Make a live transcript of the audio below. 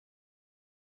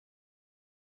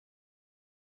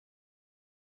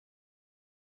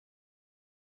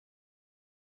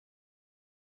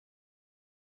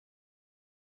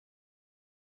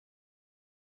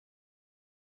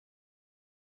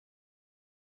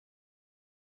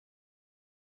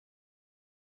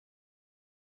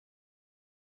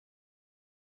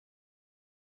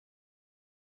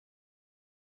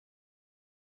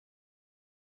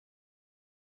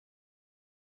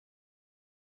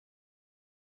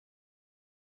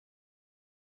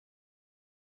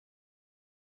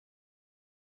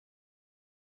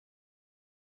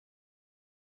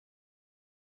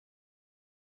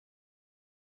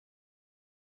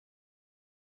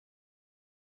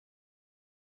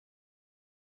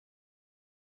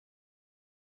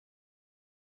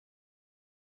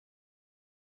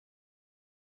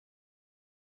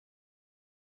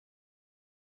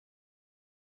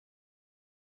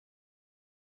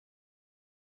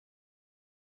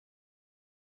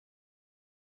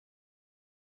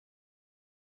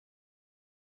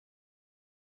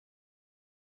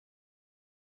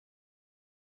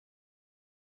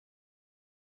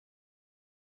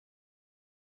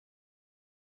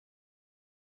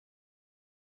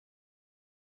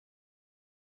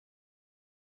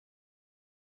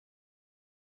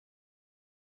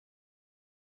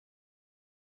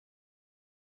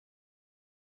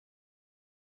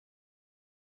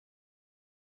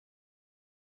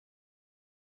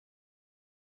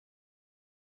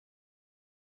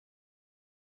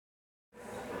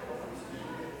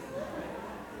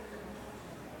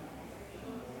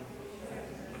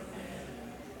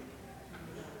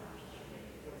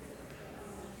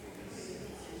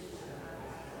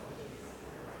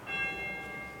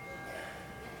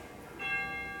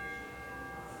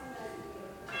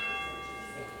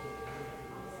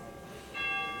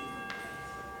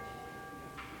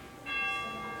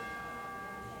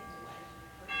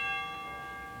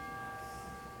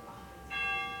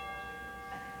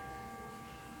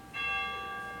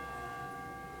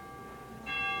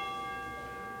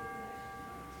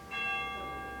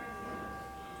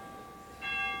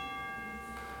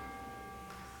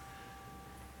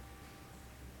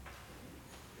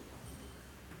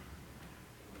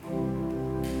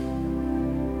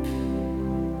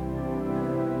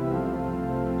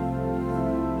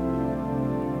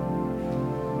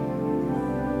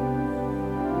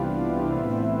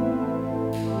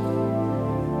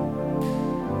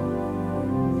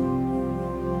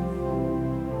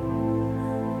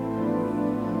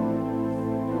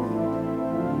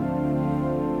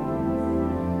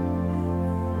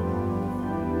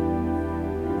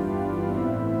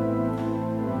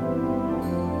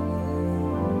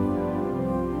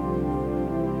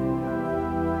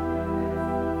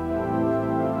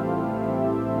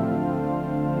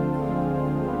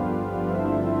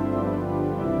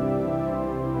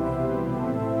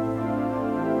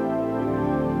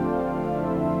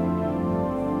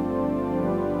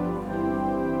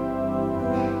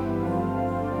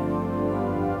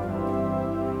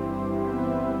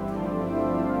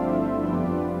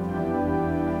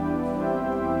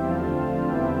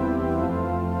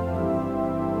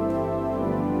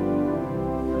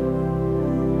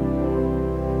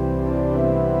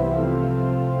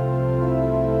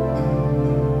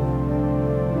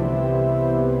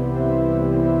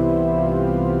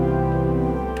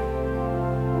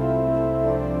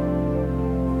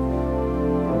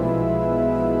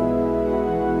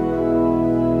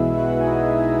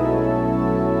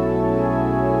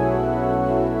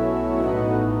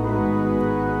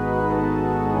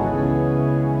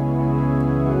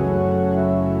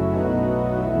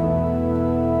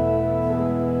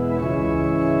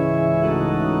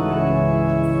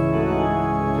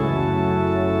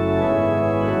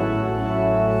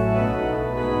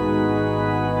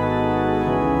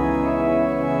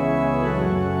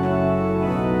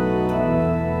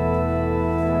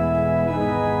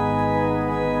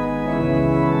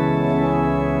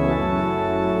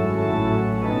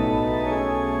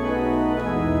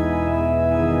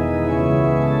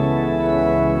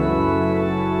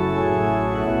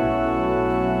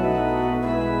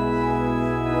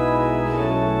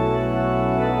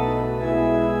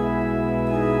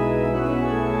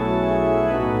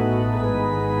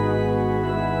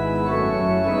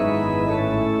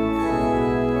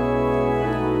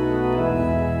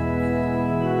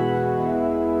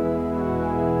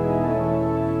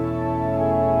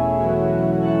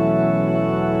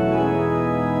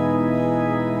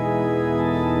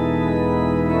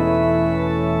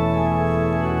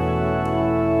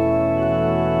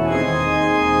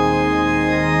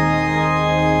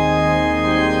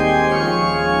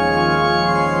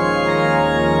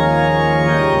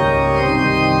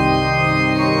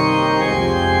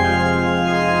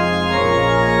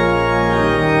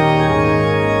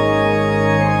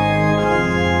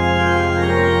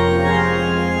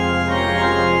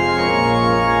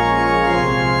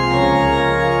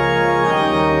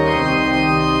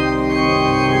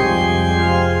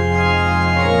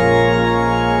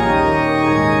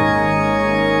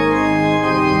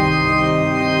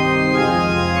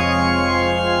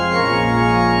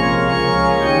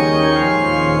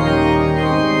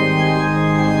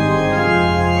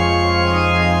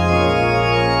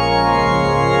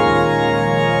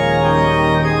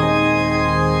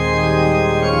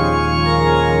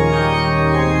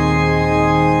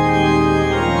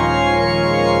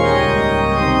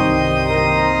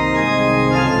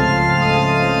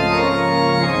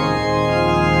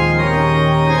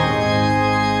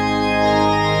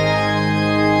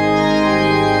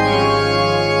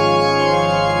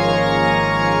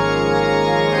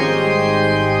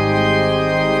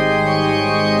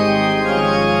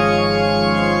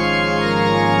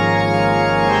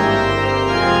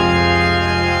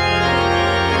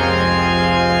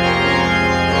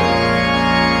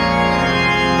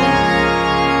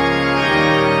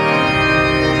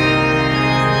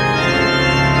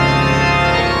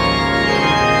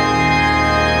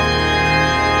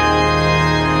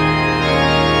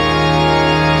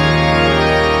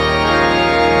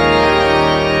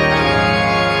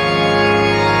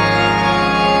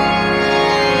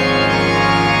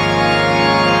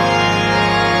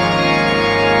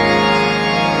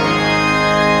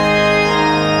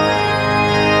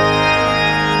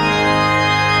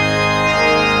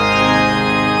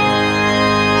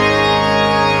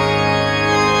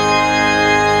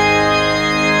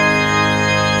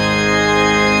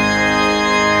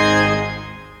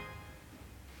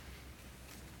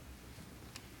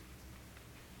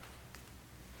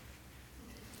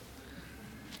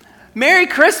Merry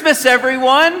Christmas,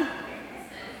 everyone.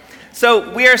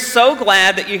 So we are so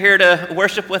glad that you're here to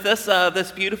worship with us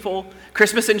this beautiful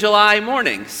Christmas in July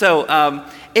morning. So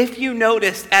if you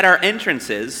noticed at our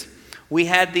entrances, we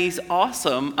had these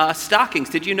awesome stockings.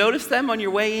 Did you notice them on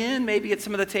your way in, maybe at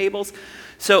some of the tables?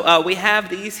 So we have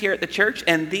these here at the church,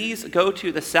 and these go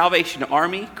to the Salvation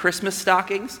Army Christmas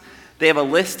stockings. They have a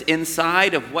list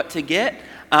inside of what to get.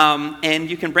 And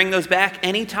you can bring those back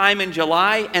anytime in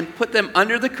July and put them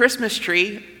under the Christmas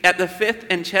tree at the 5th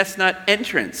and Chestnut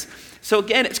entrance. So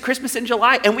again, it's Christmas in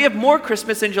July, and we have more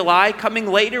Christmas in July coming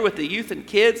later with the youth and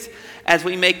kids as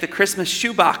we make the Christmas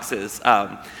shoe boxes.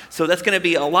 So that's going to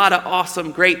be a lot of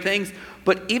awesome, great things.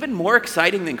 But even more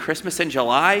exciting than Christmas in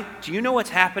July, do you know what's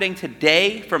happening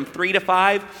today from 3 to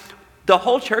 5? The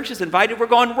whole church is invited. We're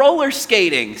going roller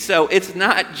skating. So it's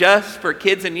not just for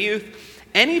kids and youth.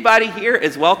 Anybody here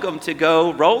is welcome to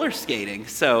go roller skating.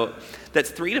 So that's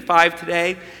 3 to 5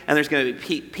 today, and there's going to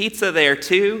be pizza there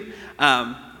too.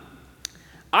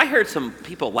 I heard some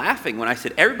people laughing when I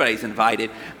said everybody's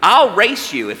invited. I'll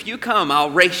race you. If you come, I'll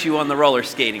race you on the roller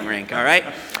skating rink, all right?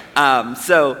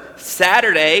 So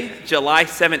Saturday, July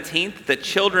 17th, the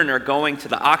children are going to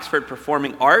the Oxford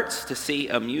Performing Arts to see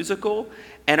a musical,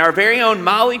 and our very own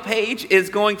Molly Page is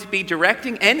going to be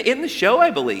directing and in the show, I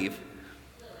believe.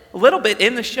 A little bit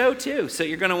in the show, too. So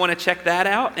you're going to want to check that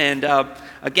out. And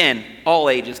again, all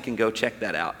ages can go check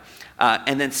that out.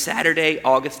 And then Saturday,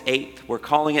 August 8th, we're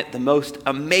calling it the most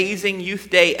amazing youth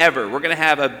day ever. We're going to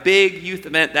have a big youth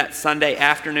event that Sunday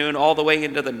afternoon all the way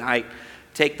into the night.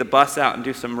 Take the bus out and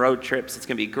do some road trips. It's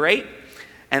going to be great.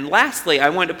 And lastly, I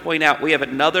wanted to point out we have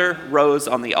another rose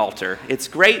on the altar. It's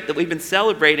great that we've been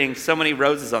celebrating so many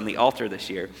roses on the altar this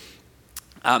year.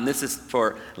 This is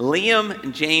for Liam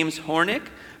and James Hornick.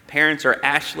 Parents are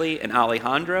Ashley and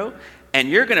Alejandro, and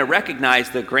you're going to recognize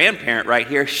the grandparent right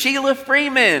here, Sheila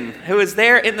Freeman, who is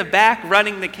there in the back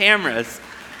running the cameras.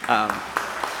 And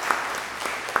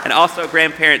also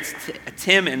grandparents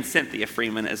Tim and Cynthia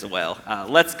Freeman as well.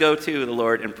 Let's go to the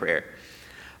Lord in prayer.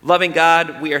 Loving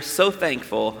God, we are so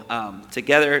thankful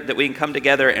together that we can come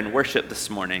together and worship this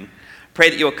morning. Pray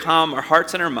that you will calm our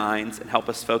hearts and our minds and help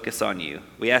us focus on you.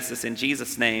 We ask this in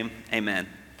Jesus' name, amen.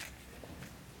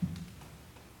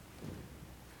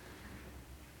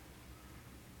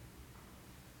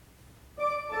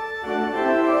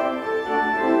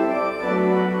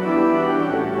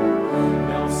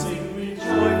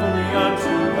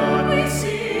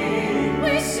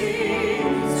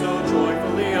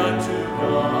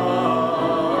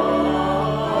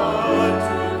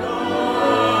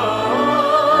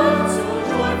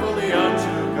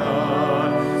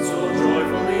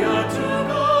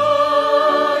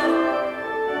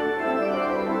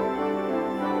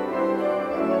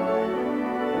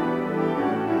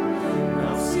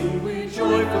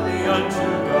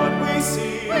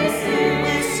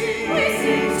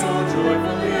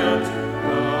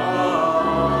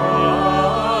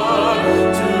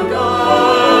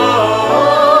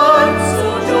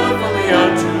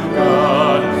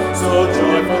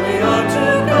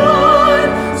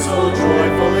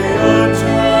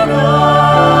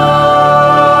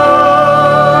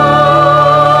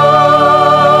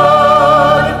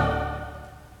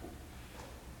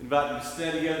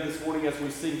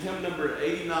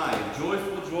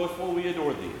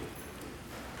 Lord,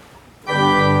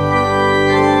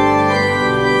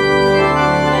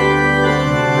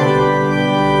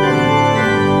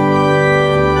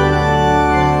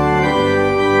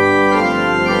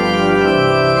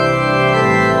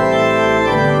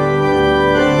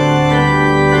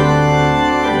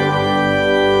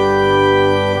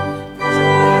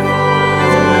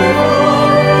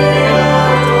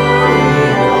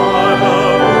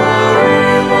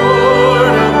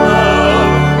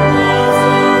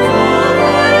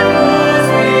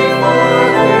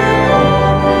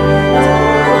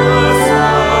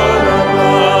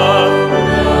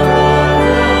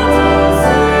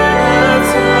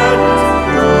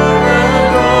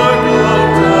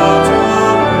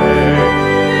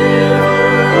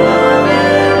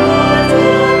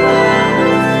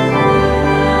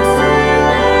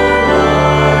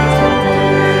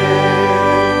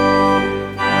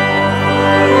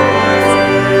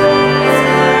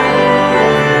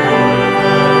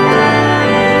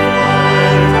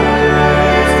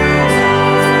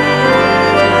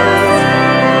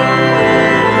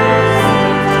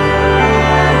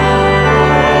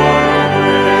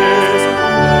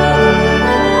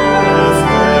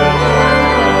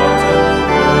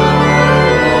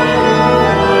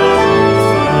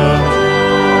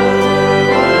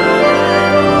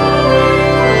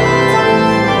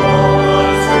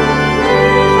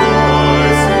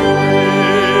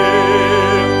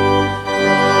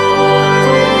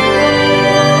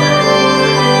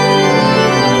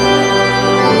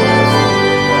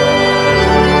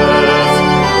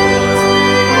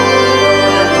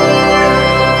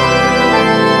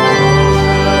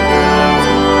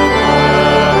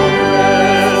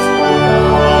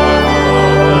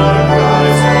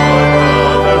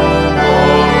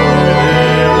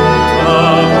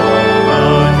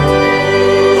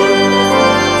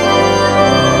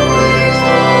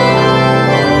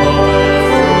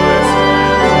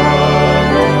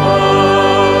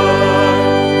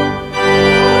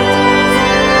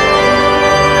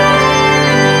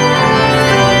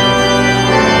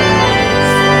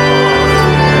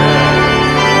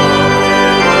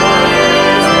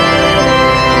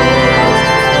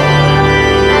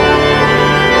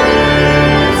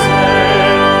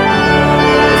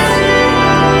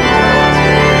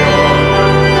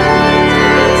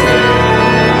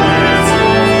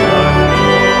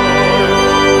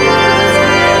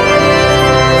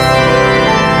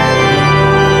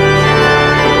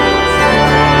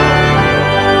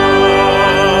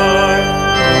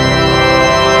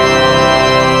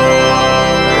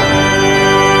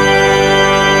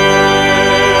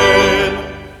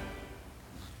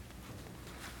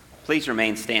 Please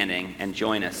remain standing and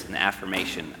join us in the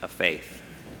affirmation of faith.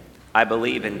 I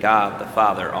believe in God the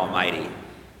Father Almighty,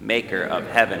 maker of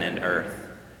heaven and earth,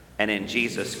 and in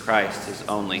Jesus Christ, his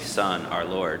only Son, our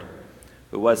Lord,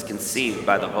 who was conceived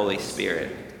by the Holy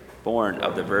Spirit, born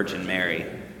of the Virgin Mary,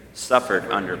 suffered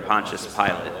under Pontius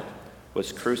Pilate,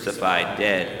 was crucified,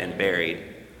 dead, and buried.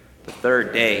 The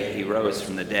third day he rose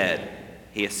from the dead.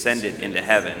 He ascended into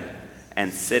heaven,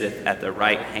 and sitteth at the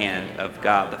right hand of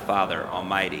God the Father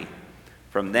Almighty.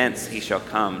 From thence he shall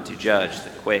come to judge the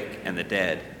quick and the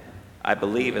dead. I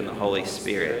believe in the Holy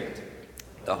Spirit,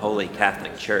 the Holy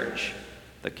Catholic Church,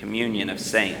 the communion of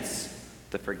saints,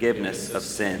 the forgiveness of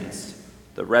sins,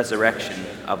 the resurrection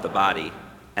of the body,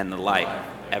 and the life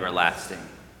everlasting.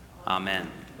 Amen.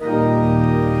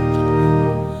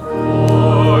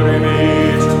 Glory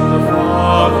be to the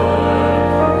Father,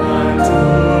 and to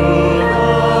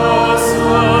the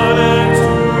Son, and to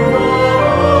the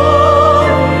Holy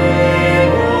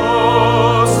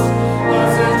Ghost,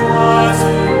 as it was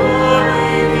in the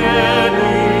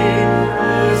beginning,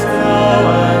 is now,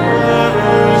 and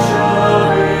ever shall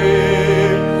be,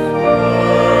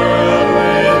 world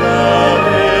without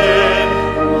end.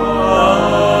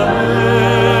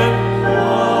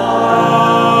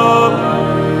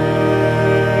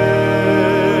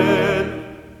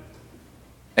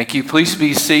 Thank you. Please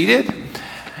be seated.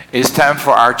 It's time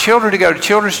for our children to go to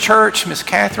Children's Church. Miss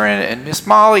Catherine and Miss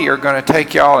Molly are going to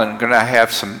take y'all and going to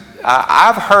have some.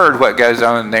 I've heard what goes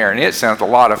on there, and it sounds a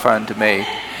lot of fun to me.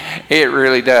 It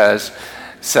really does.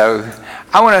 So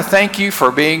I want to thank you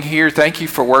for being here. Thank you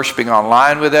for worshiping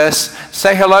online with us.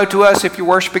 Say hello to us if you're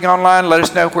worshiping online. Let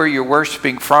us know where you're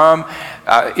worshiping from.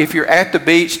 If you're at the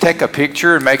beach, take a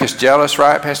picture and make us jealous,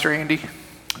 right, Pastor Andy?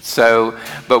 So,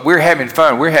 but we're having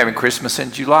fun. We're having Christmas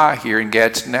in July here in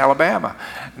Gadsden, Alabama,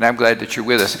 and I'm glad that you're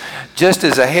with us. Just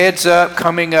as a heads up,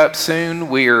 coming up soon,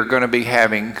 we are going to be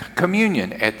having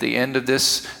communion at the end of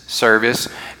this service,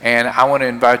 and I want to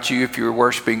invite you, if you're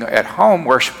worshiping at home,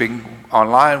 worshiping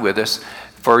online with us,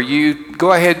 for you,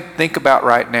 go ahead and think about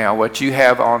right now what you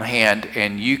have on hand,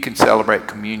 and you can celebrate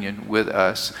communion with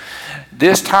us.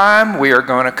 This time, we are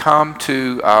going to come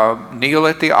to kneel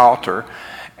at the altar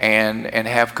and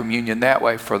have communion that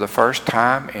way for the first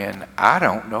time, and I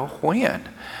don't know when.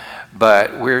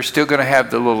 But we're still going to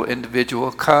have the little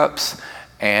individual cups,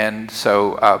 and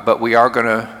so, but we are going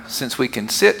to, since we can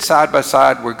sit side by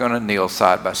side, we're going to kneel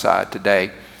side by side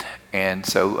today. And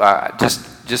so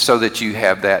just so that you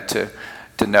have that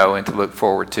to know and to look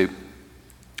forward to.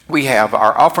 We have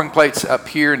our offering plates up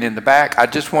here and in the back. I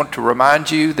just want to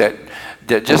remind you that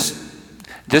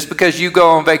just because you go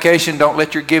on vacation, don't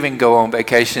let your giving go on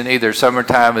vacation either.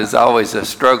 Summertime is always a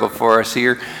struggle for us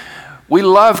here. We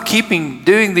love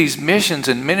doing these missions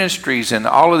and ministries and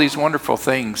all of these wonderful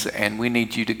things, and we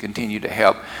need you to continue to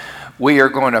help. We are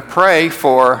going to pray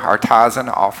for our tithes and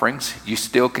offerings. You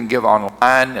still can give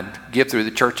online and give through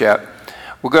the church app.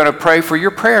 We're going to pray for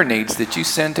your prayer needs that you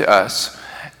send to us.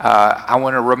 I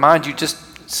want to remind you,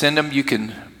 just send them. You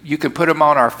can put them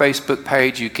on our Facebook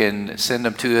page. You can send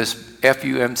them to us,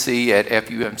 FUMC at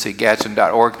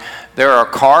FUMCGadsden.org. There are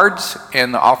cards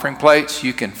in the offering plates.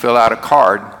 You can fill out a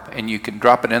card and you can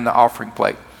drop it in the offering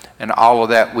plate. And all of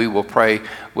that we will pray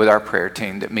with our prayer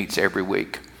team that meets every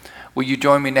week. Will you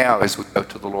join me now as we go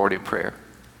to the Lord in prayer?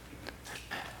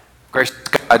 Gracious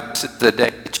God, this is the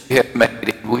day that you have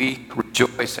made, and we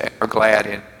rejoice and are glad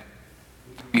in it.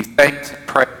 We thank and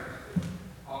pray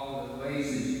all the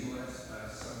ways that you bless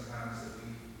us sometimes that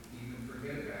we even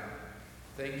forget about.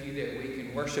 Thank you that we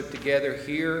can worship together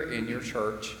here in your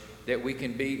church, that we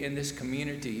can be in this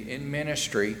community, in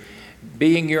ministry,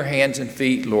 being your hands and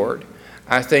feet, Lord.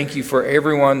 I thank you for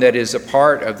everyone that is a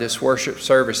part of this worship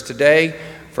service today,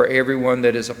 for everyone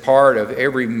that is a part of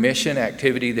every mission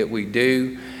activity that we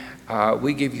do.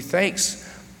 We give you thanks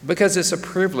because it's a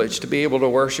privilege to be able to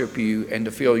worship you and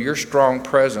to feel your strong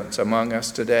presence among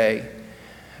us today.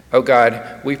 Oh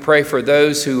God, we pray for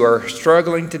those who are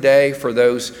struggling today, for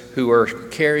those who are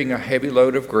carrying a heavy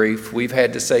load of grief. We've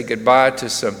had to say goodbye to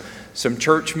some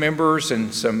church members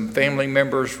and some family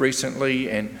members recently,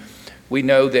 and we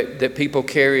know that people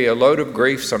carry a load of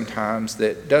grief sometimes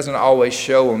that doesn't always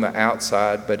show on the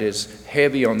outside, but is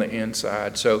heavy on the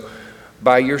inside. So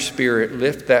by your Spirit,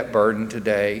 lift that burden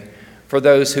today. For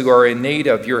those who are in need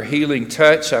of your healing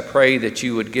touch, I pray that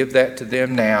you would give that to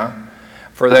them now.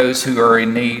 For those who are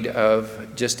in need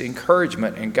of just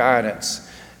encouragement and guidance,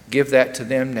 give that to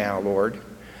them now, Lord.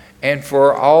 And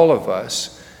for all of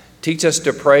us, teach us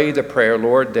to pray the prayer,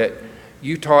 Lord, that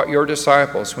you taught your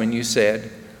disciples when you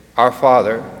said, Our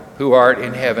Father, who art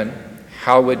in heaven,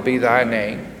 hallowed be thy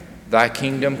name. Thy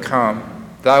kingdom come,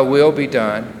 thy will be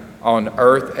done, on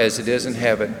earth as it is in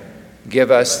heaven.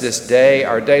 Give us this day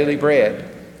our daily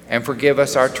bread, and forgive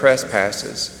us our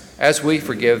trespasses, as we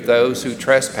forgive those who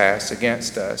trespass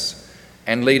against us.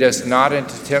 And lead us not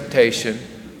into temptation,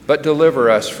 but deliver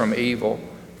us from evil.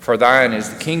 For thine is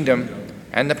the kingdom,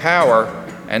 and the power,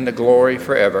 and the glory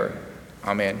forever.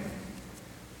 Amen.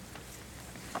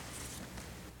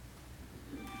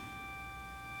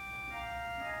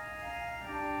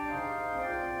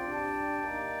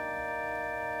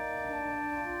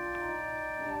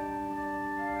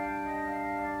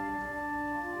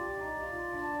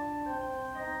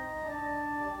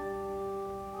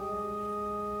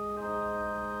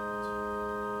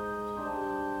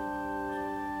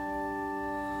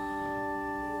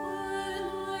 When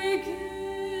I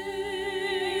gaze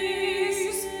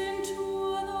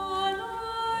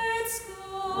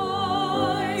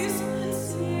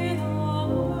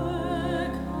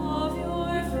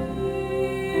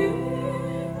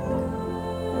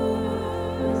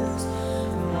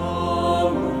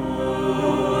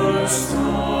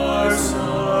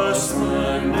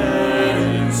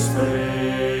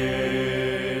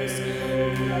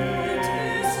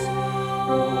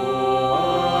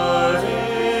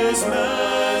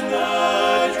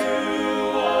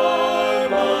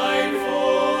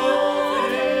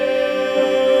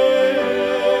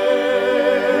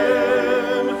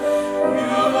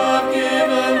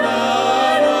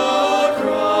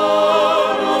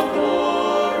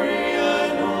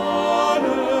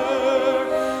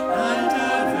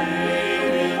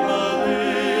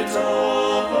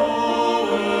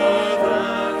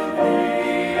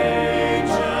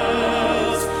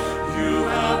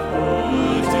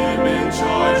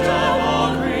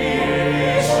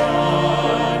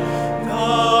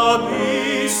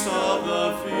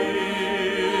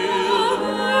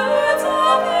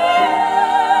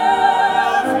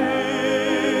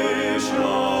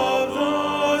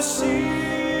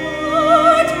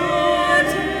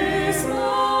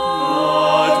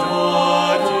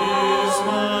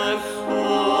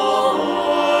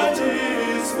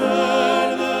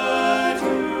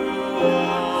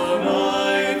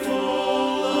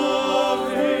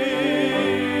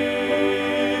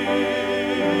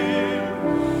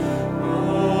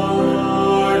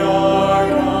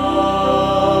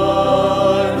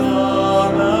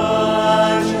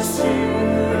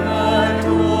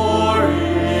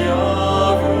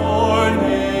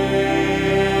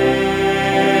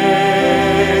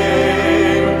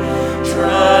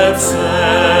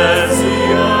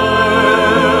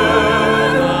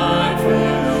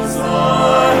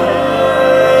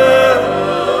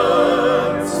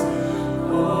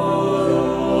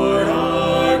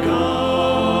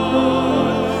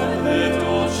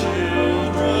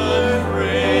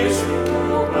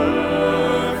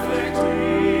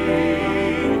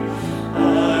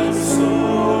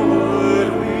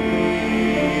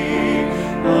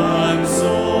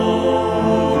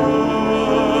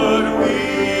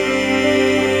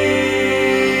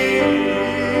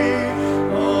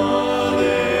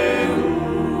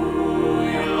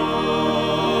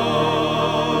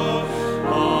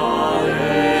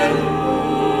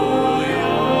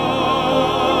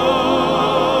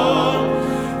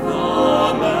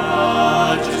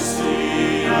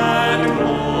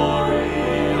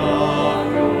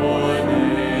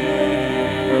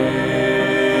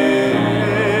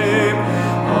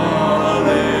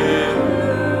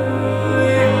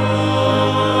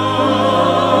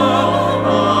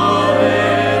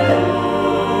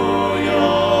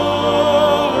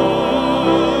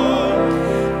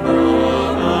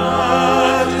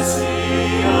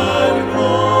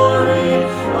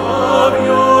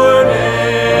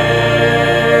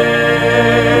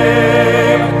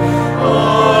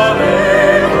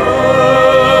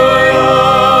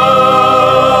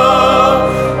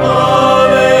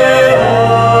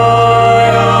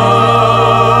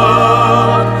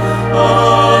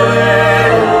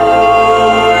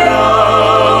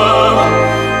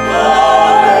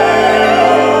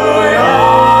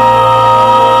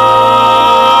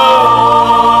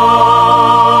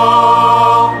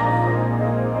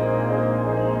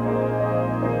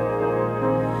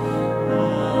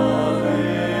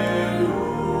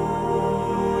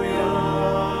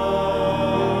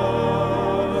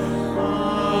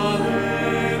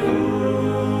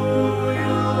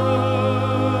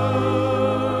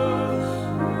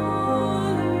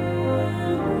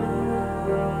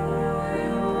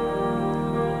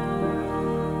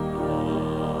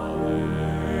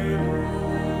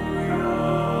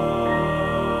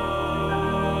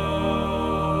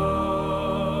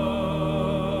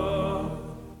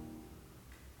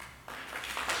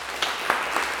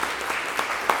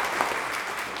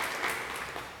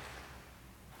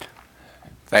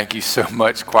Thank you so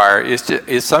much, choir.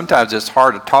 Sometimes it's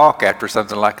hard to talk after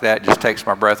something like that. It just takes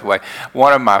my breath away.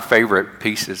 One of my favorite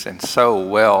pieces, and so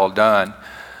well done.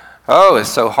 Oh, it's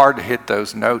so hard to hit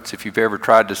those notes if you've ever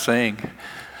tried to sing.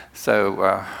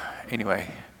 So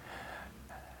anyway,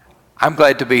 I'm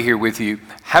glad to be here with you.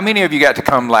 How many of you got to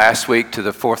come last week to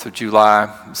the 4th of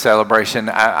July celebration?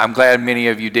 I'm glad many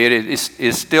of you did.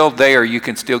 It's still there. You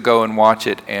can still go and watch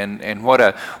it. And what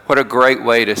a great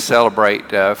way to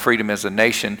celebrate freedom as a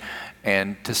nation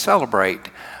and to celebrate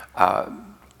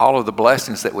all of the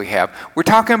blessings that we have. We're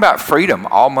talking about freedom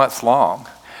all month long.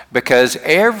 Because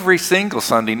every single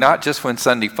Sunday, not just when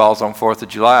Sunday falls on 4th of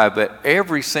July, but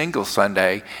every single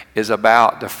Sunday is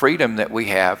about the freedom that we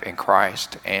have in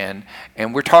Christ. And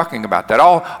we're talking about that.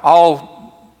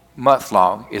 All month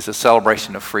long is a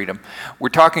celebration of freedom. We're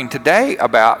talking today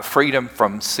about freedom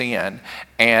from sin.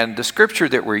 And the scripture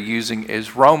that we're using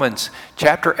is Romans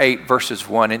chapter 8, verses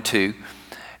 1 and 2.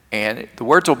 And the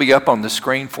words will be up on the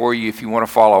screen for you if you want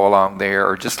to follow along there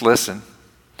or just listen.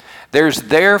 There's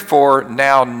therefore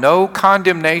now no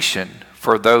condemnation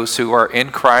for those who are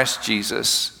in Christ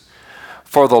Jesus.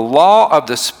 For the law of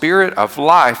the Spirit of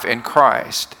life in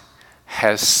Christ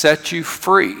has set you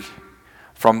free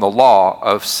from the law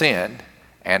of sin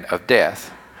and of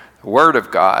death. The word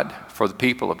of God for the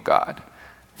people of God.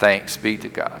 Thanks be to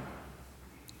God.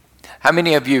 How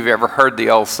many of you have ever heard the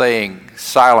old saying,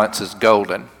 silence is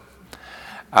golden?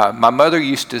 My mother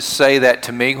used to say that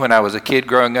to me when I was a kid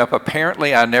growing up.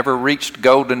 Apparently, I never reached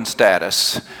golden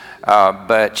status,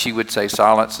 but she would say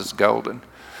silence is golden.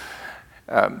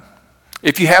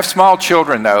 If you have small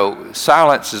children, though,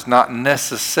 silence is not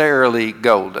necessarily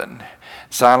golden.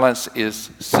 Silence is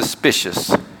suspicious.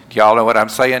 Do y'all know what I'm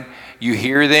saying? You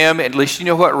hear them, at least you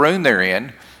know what room they're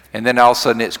in, and then all of a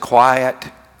sudden it's quiet,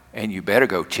 and you better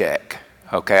go check.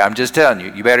 Okay, I'm just telling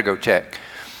you, you better go check.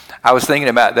 I was thinking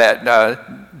about that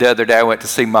the other day. I went to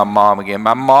see my mom again.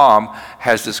 My mom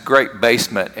has this great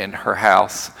basement in her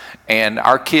house. And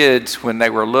our kids, when they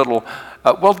were little,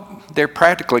 they're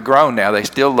practically grown now. They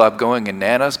still love going in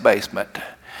Nana's basement.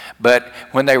 But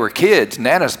when they were kids,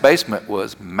 Nana's basement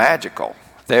was magical.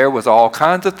 There was all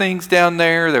kinds of things down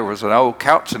there. There was an old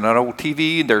couch and an old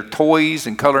TV, and there were toys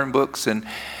and coloring books. And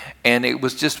it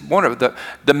was just wonderful.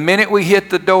 The minute we hit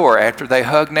the door after they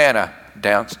hugged Nana,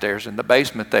 downstairs in the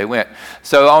basement they went.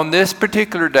 So on this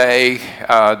particular day,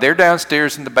 they're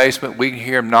downstairs in the basement. We can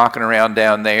hear them knocking around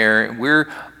down there.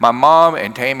 My mom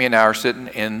and Tammy and I are sitting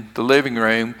in the living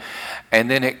room, and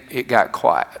then it got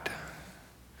quiet.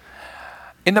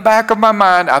 In the back of my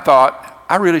mind, I thought,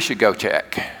 I really should go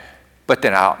check. But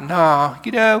then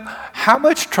how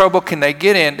much trouble can they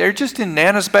get in? They're just in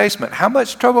Nana's basement. How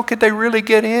much trouble could they really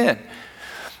get in?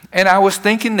 And I was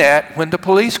thinking that when the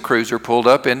police cruiser pulled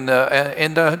up in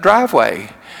the driveway.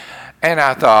 And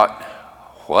I thought,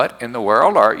 what in the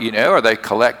world? Are they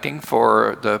collecting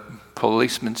for the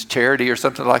policeman's charity or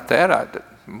something like that?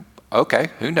 Okay,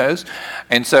 who knows?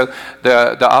 And so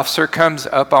the officer comes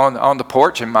up on the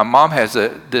porch, and my mom has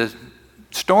the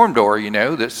storm door,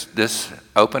 this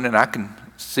open, and I can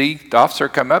see the officer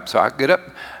come up. So I get up.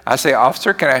 I say,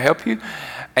 officer, can I help you?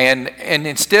 And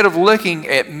instead of looking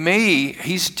at me,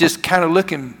 he's just kind of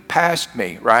looking past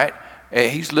me, right?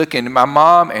 He's looking, my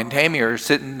mom and Tammy are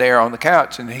sitting there on the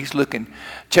couch, and he's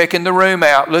checking the room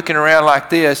out, looking around like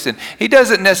this. And he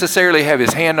doesn't necessarily have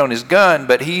his hand on his gun,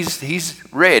 but he's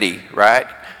ready, right?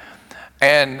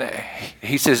 And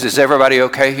he says, is everybody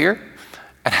okay here?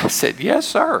 And I said, yes,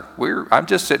 sir. I'm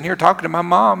just sitting here talking to my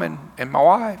mom and my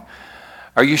wife.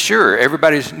 Are you sure?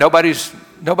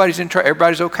 Nobody's in trouble.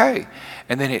 Everybody's okay.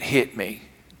 And then it hit me.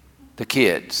 The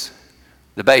kids,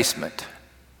 the basement.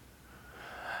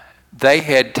 They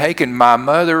had taken my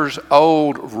mother's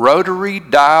old rotary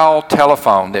dial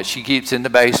telephone that she keeps in the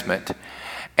basement.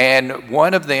 And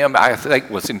one of them, I think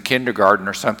was in kindergarten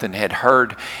or something, had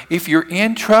heard, if you're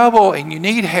in trouble and you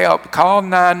need help, call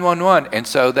 911. And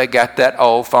so they got that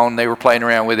old phone. They were playing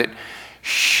around with it.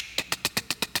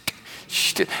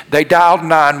 They dialed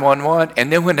 911,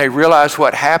 and then when they realized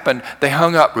what happened, they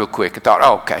hung up real quick and thought,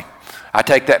 okay, I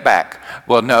take that back.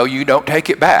 Well, no, you don't take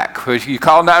it back. Because you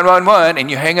call 911 and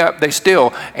you hang up,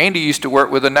 Andy used to work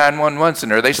with a 911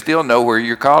 center. They still know where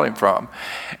you're calling from.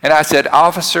 And I said,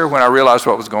 officer, when I realized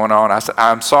what was going on, I said,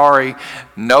 I'm sorry,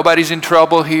 nobody's in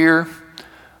trouble here,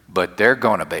 but they're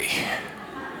going to be.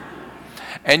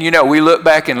 And we look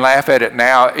back and laugh at it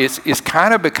now. It's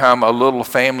kind of become a little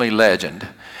family legend.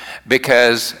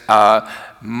 Because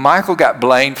Michael got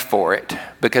blamed for it,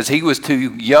 because he was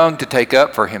too young to take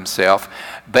up for himself.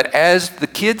 But as the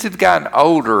kids have gotten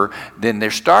older, then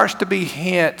there starts to be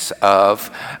hints of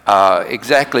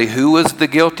exactly who was the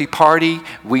guilty party.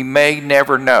 We may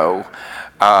never know.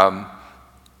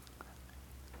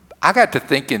 I got to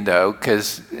thinking, though,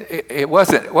 because it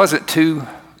wasn't too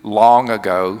long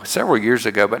ago, several years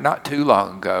ago, but not too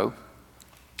long ago,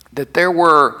 that there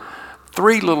were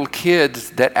 3 little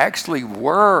kids that actually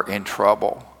were in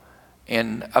trouble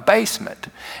in a basement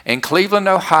in Cleveland,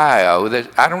 Ohio.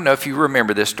 I don't know if you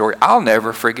remember this story. I'll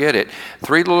never forget it.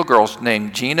 3 little girls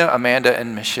named Gina, Amanda,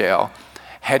 and Michelle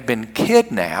had been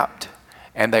kidnapped,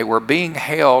 and they were being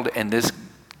held in this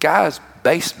guy's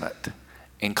basement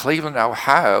in Cleveland,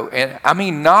 Ohio. And I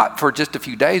mean, not for just a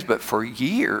few days, but for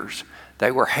years. They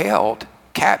were held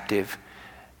captive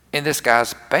in this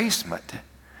guy's basement.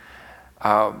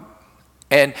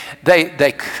 And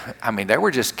they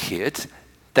were just kids.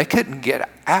 They couldn't get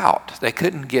out. They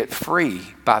couldn't get free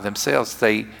by themselves.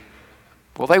 They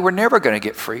were never going to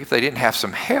get free if they didn't have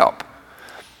some help.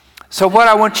 So what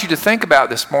I want you to think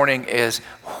about this morning is,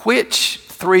 which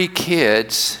 3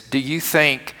 kids do you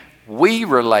think we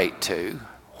relate to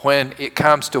when it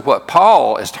comes to what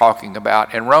Paul is talking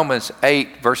about in Romans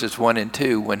 8, verses 1 and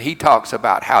 2, when he talks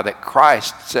about how that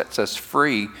Christ sets us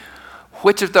free?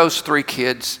 Which of those 3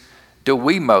 kids do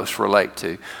we most relate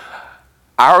to?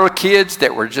 Our kids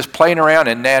that were just playing around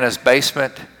in Nana's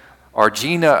basement, or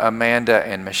Gina, Amanda,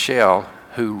 and Michelle,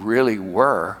 who really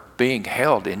were being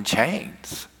held in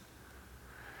chains?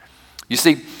 You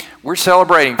see, we're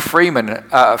celebrating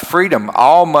freedom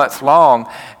all month long,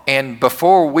 and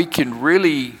before we can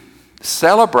really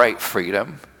celebrate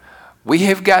freedom, we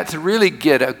have got to really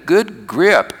get a good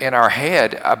grip in our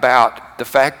head about the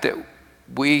fact that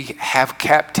we have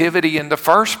captivity in the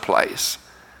first place,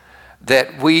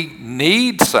 that we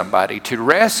need somebody to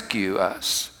rescue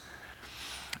us.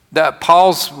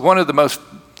 One of the most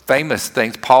famous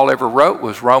things Paul ever wrote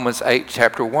was Romans 8,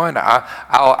 chapter 1.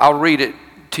 I'll read it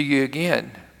to you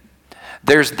again.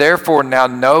 There's therefore now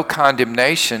no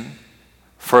condemnation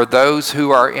for those who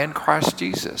are in Christ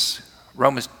Jesus.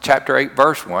 Romans chapter 8,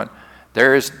 verse 1.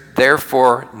 There is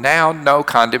therefore now no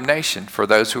condemnation for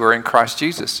those who are in Christ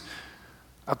Jesus.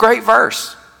 A great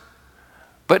verse.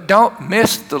 But don't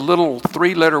miss the little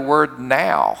 3-letter word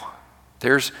now.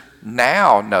 There's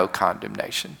now no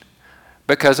condemnation.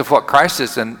 Because of what Christ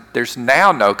has done, there's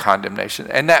now no condemnation.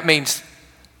 And that means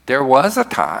there was a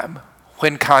time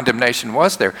when condemnation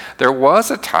was there. There was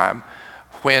a time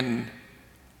when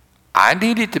I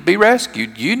needed to be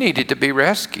rescued. You needed to be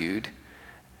rescued.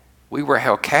 We were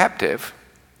held captive.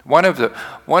 One of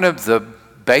the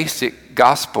basic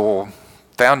gospel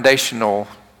foundational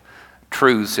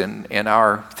truths in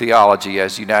our theology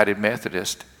as United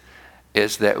Methodist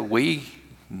is that we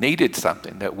needed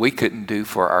something that we couldn't do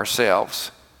for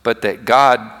ourselves, but that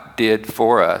God did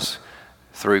for us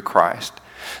through Christ.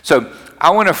 So I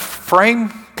want to frame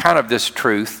kind of this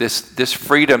truth, this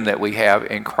freedom that we have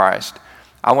in Christ.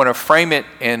 I want to frame it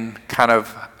in kind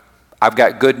of, I've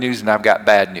got good news and I've got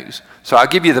bad news. So I'll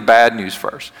give you the bad news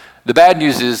first. The bad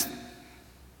news is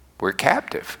we're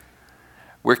captive.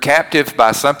 We're captive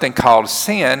by something called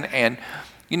sin. And,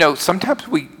 sometimes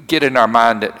we get in our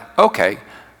mind that, okay,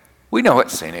 we know what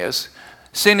sin is.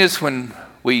 Sin is when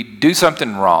we do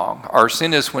something wrong, or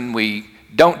sin is when we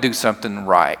don't do something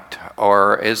right.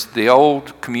 Or as the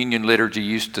old communion liturgy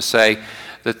used to say,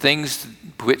 the things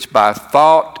which by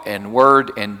thought and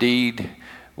word and deed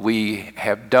we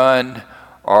have done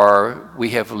or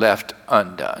we have left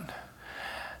undone.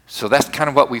 So that's kind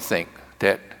of what we think,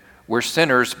 that we're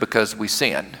sinners because we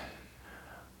sin.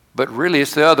 But really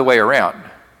it's the other way around.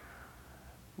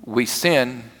 We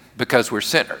sin because we're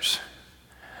sinners.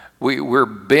 We're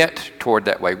bent toward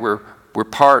that way. We're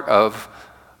part of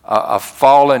a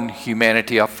fallen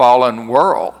humanity, a fallen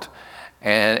world.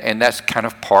 And that's kind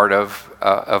of part of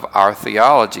our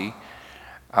theology.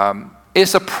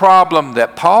 It's a problem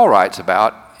that Paul writes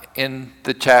about in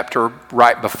the chapter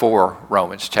right before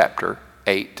Romans chapter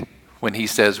 8, when he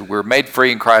says we're made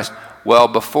free in Christ. Well,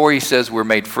 before he says we're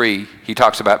made free, he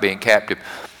talks about being captive.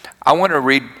 I want to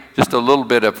read just a little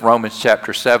bit of Romans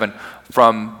chapter 7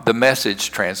 from the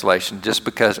Message translation, just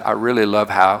because I really love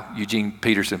how Eugene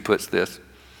Peterson puts this.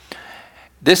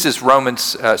 This is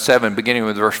Romans 7, beginning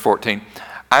with verse 14.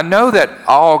 I know that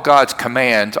all God's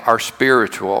commands are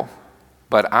spiritual,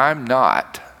 but I'm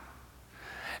not.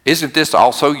 Isn't this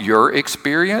also your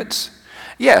experience?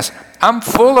 Yes, I'm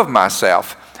full of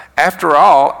myself. After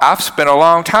all, I've spent a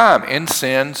long time in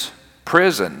sin's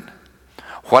prison.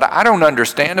 What I don't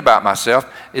understand about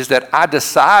myself is that I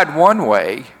decide one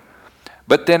way,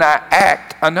 but then I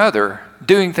act another,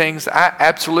 doing things I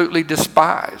absolutely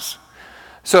despise.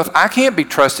 So if I can't be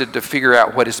trusted to figure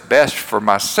out what is best for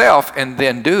myself and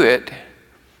then do it,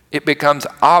 it becomes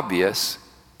obvious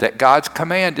that God's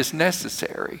command is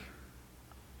necessary.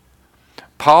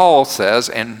 Paul says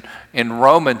in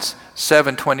Romans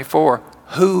 7:24,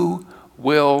 who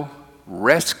will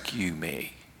rescue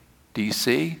me? Do you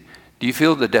see? Do you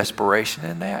feel the desperation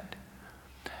in that?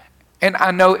 And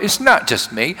I know it's not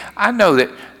just me. I know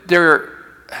that there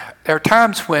are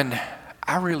times when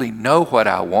I really know what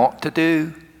I want to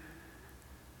do,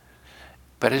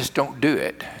 but I just don't do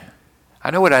it. I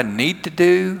know what I need to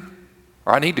do,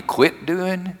 or I need to quit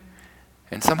doing,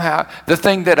 and somehow the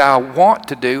thing that I want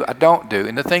to do, I don't do,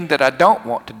 and the thing that I don't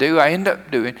want to do, I end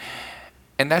up doing.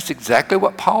 And that's exactly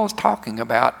what Paul's talking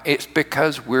about. It's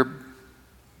because we're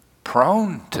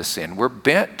prone to sin. We're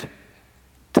bent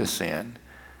to sin.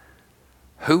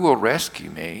 Who will rescue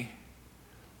me?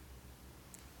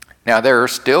 Now, there are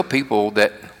still people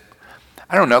that,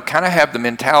 I don't know, kind of have the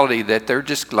mentality that they're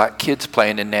just like kids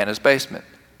playing in Nana's basement.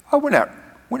 Oh, we're not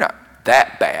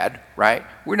that bad, right?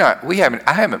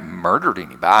 I haven't murdered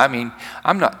anybody. I mean,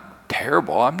 I'm not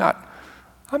terrible. I'm not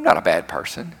a bad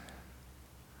person.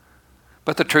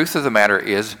 But the truth of the matter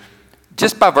is,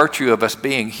 just by virtue of us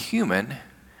being human,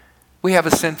 we have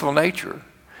a sinful nature.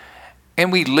 And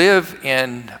we live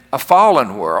in a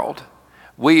fallen world.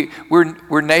 We're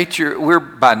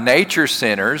by nature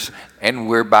sinners, and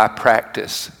we're by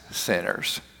practice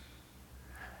sinners.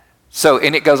 So,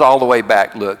 and it goes all the way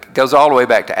back, it goes all the way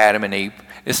back to Adam and Eve.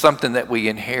 It's something that we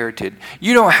inherited.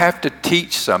 You don't have to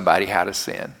teach somebody how to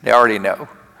sin. They already know.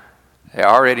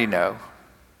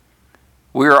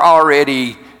 We're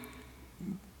already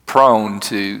prone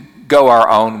to go our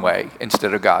own way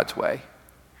instead of God's way.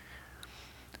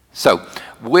 So,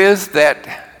 with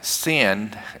that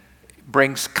sin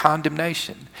brings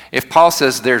condemnation. If Paul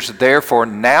says there's therefore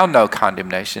now no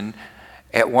condemnation,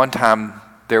 at one time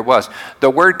there was. The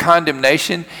word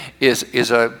condemnation is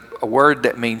a word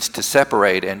that means to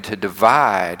separate and to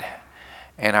divide.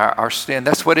 And our sin,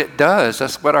 that's what it does.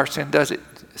 That's what our sin does. It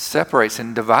separates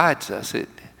and divides us. It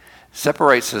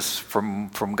separates us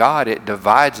from God. It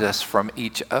divides us from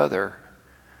each other.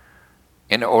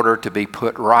 In order to be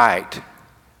put right,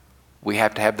 we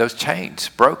have to have those chains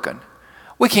broken.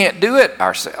 We can't do it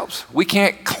ourselves. We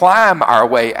can't climb our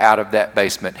way out of that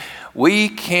basement. We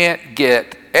can't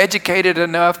get educated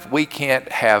enough. We can't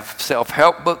have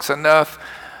self-help books enough.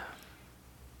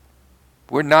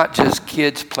 We're not just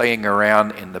kids playing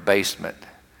around in the basement.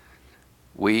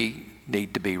 We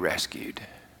need to be rescued.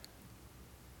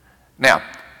 Now,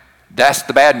 that's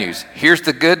the bad news. Here's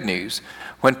the good news.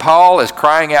 When Paul is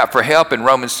crying out for help in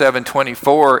Romans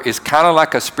 7:24, it's kind of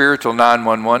like a spiritual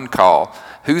 911 call.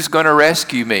 Who's going to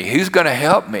rescue me? Who's going to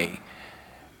help me?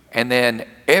 And then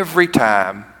every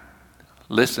time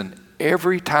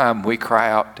we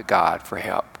cry out to God for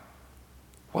help,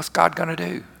 what's God going to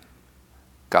do?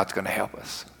 God's going to help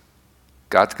us.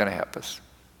 God's going to help us.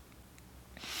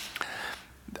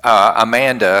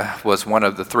 Amanda was one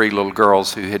of the 3 little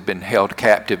girls who had been held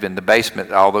captive in the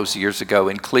basement all those years ago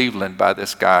in Cleveland by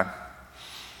this guy.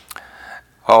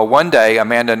 One day,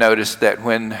 Amanda noticed that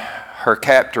when her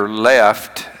captor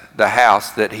left the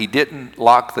house, that he didn't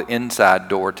lock the inside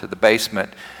door to the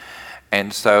basement.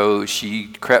 And so she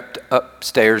crept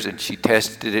upstairs and she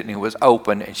tested it, and it was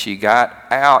open, and she got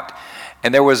out.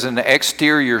 And there was an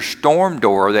exterior storm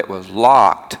door that was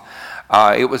locked.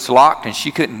 It was locked and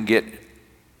she couldn't get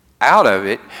out of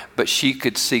it, but she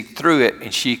could see through it,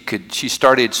 and she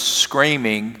started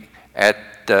screaming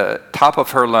at the top of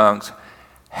her lungs,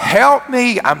 "Help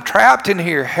me, I'm trapped in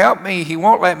here, help me, he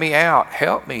won't let me out,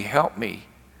 help me, help me."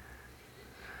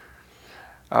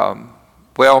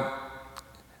 Well,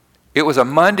 it was a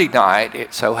Monday night,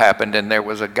 it so happened, and there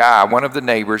was a guy, one of the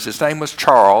neighbors, his name was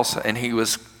Charles, and he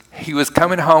was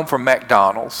coming home from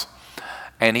McDonald's,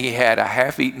 and he had a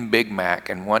half-eaten Big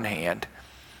Mac in one hand,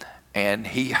 and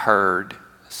he heard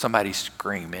somebody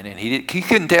screaming, and he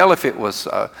couldn't tell if it was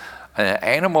an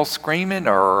animal screaming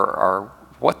or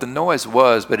what the noise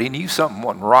was, but he knew something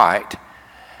wasn't right.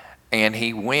 And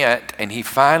he went, and he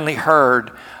finally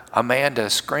heard Amanda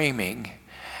screaming,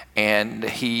 and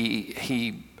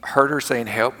he heard her saying,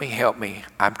 "Help me,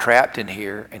 I'm trapped in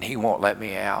here, and he won't let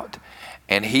me out."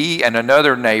 And he and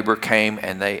another neighbor came,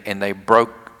 and they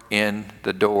broke in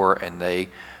the door, and they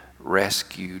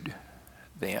rescued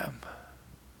them.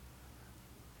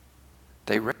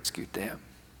 They rescued them.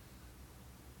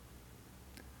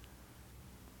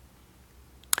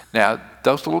 Now,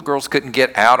 those little girls couldn't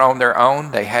get out on their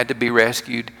own. They had to be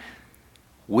rescued.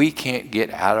 We can't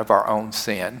get out of our own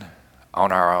sin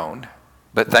on our own.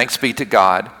 But thanks be to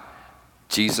God,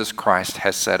 Jesus Christ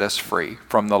has set us free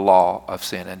from the law of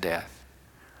sin and death.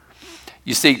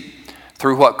 You see,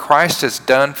 through what Christ has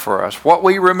done for us, what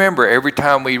we remember every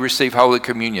time we receive Holy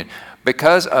Communion,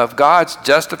 because of God's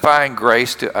justifying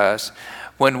grace to us,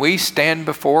 when we stand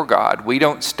before God, we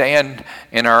don't stand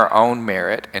in our own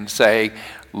merit and say,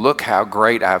 look how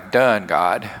great I've done,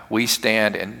 God. We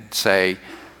stand and say,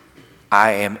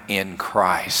 I am in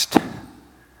Christ.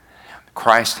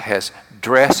 Christ has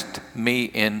dressed me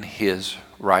in his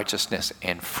righteousness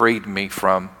and freed me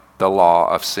from the law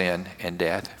of sin and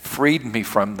death, freed me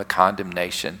from the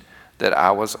condemnation that I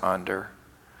was under,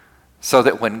 so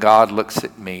that when God looks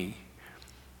at me,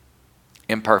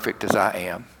 imperfect as I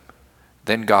am,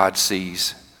 then God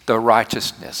sees the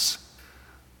righteousness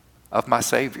of my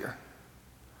Savior.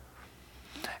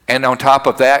 And on top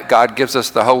of that, God gives us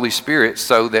the Holy Spirit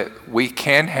so that we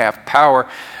can have power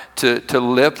to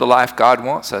live the life God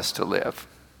wants us to live.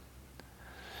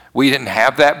 We didn't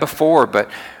have that before,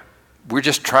 but we're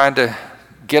just trying to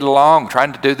get along,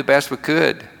 trying to do the best we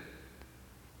could.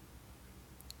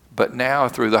 But now,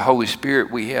 through the Holy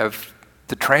Spirit, we have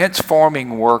the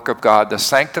transforming work of God, the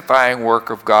sanctifying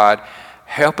work of God,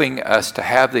 helping us to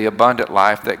have the abundant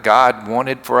life that God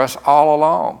wanted for us all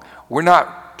along. We're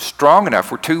not strong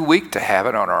enough. We're too weak to have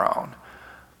it on our own.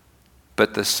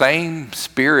 But the same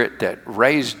Spirit that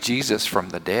raised Jesus from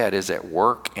the dead is at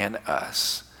work in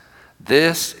us.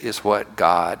 This is what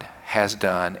God has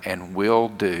done and will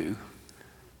do in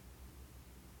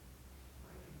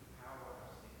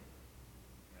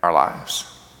our lives.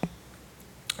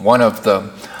 One of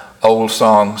the old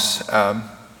songs that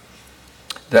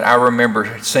I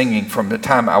remember singing from the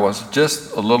time I was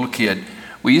just a little kid,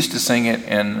 we used to sing it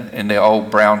in the old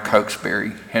Brown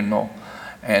Cokesbury hymnal,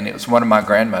 and it was one of my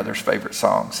grandmother's favorite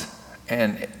songs.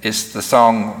 And it's the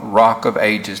song Rock of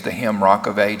Ages, the hymn Rock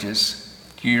of Ages.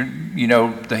 You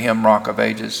know the hymn Rock of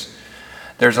Ages?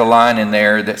 There's a line in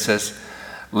there that says,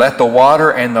 let the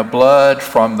water and the blood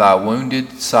from thy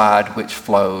wounded side which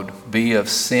flowed be of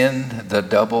sin the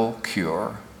double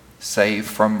cure, save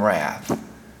from wrath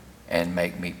and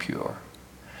make me pure.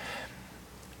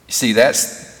 You see,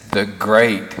 that's the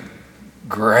great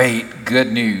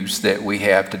good news that we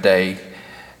have today,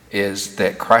 is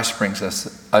that Christ brings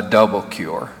us a double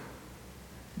cure,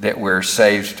 that we're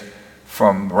saved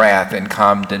from wrath and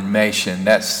condemnation.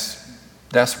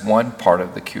 That's one part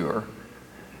of the cure.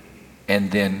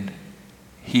 And then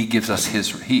he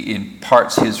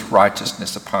imparts his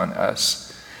righteousness upon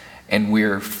us, and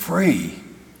we're free.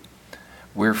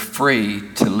 We're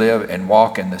free to live and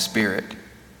walk in the Spirit.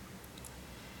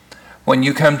 When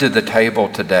you come to the table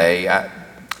today,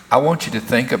 I want you to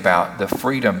think about the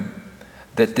freedom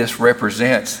that this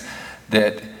represents,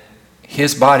 that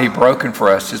his body broken for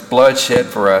us, his blood shed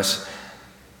for us,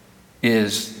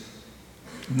 is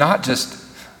not just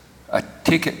a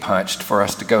ticket punched for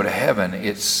us to go to heaven.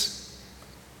 It's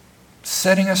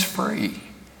setting us free.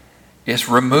 It's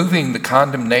removing the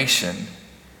condemnation.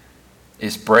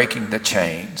 It's breaking the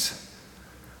chains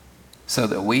so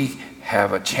that we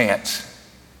have a chance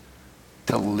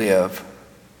to live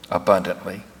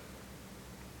abundantly.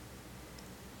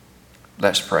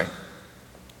 Let's pray.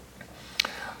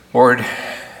 Lord,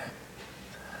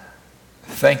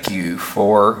 thank you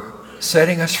for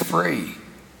setting us free.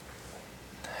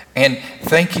 And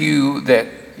thank you that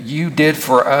you did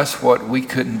for us what we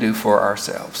couldn't do for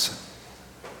ourselves.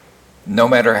 No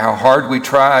matter how hard we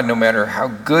tried, no matter how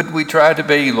good we tried to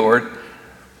be, Lord,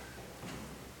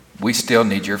 we still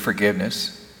need your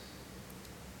forgiveness,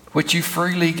 which you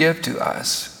freely give to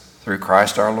us through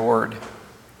Christ our Lord.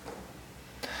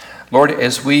 Lord,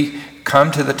 as we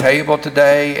come to the table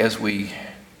today, as we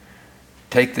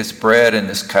take this bread and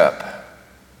this cup,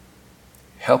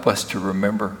 help us to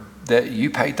remember that you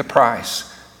paid the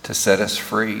price to set us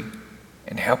free,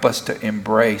 and help us to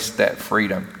embrace that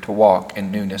freedom to walk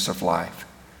in newness of life.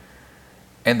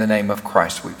 In the name of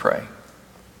Christ we pray.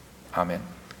 Amen.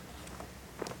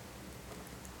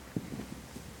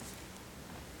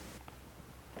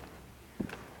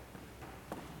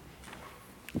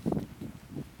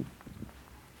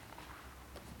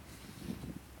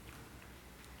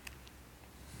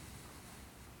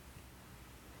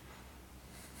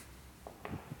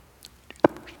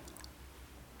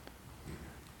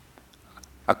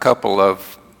 A couple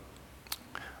of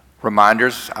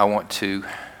reminders I want to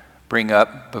bring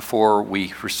up before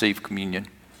we receive communion.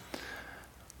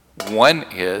 One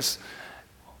is,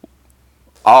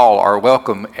 all are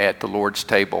welcome at the Lord's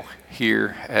table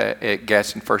here at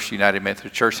Gadsden First United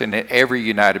Methodist Church, and at every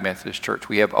United Methodist Church.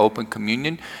 We have open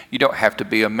communion. You don't have to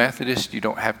be a Methodist. You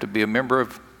don't have to be a member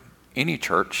of any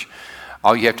church.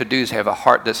 All you have to do is have a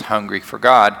heart that's hungry for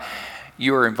God.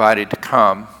 You are invited to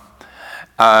come.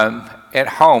 At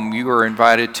home, you are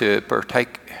invited to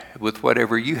partake with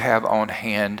whatever you have on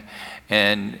hand,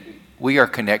 and we are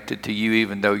connected to you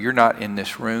even though you're not in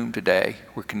this room today.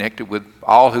 We're connected with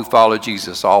all who follow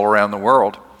Jesus all around the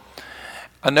world.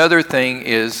 Another thing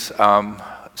is,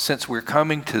 since we're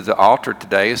coming to the altar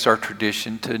today, it's our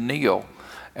tradition to kneel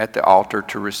at the altar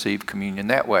to receive communion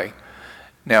that way.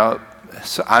 Now,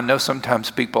 so I know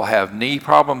sometimes people have knee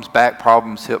problems, back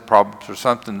problems, hip problems, or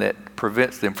something that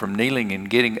prevents them from kneeling and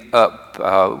getting up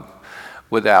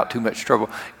without too much trouble.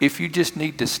 If you just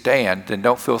need to stand, then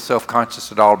don't feel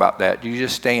self-conscious at all about that. You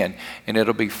just stand and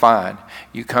it'll be fine.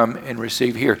 You come and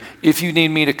receive here. If you need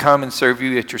me to come and serve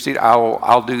you at your seat,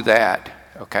 I'll do that,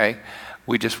 okay?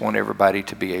 We just want everybody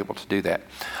to be able to do that.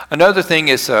 Another thing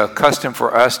is a custom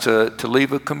for us to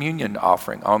leave a communion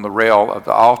offering on the rail of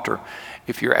the altar.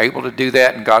 If you're able to do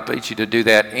that and God leads you to do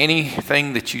that,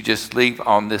 anything that you just leave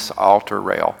on this altar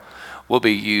rail will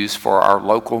be used for our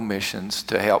local missions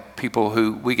to help people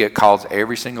who, we get calls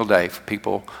every single day for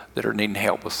people that are needing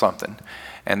help with something.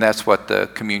 And that's what the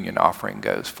communion offering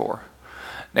goes for.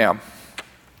 Now,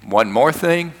 one more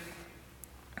thing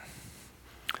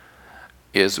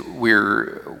is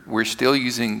we're still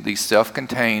using these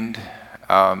self-contained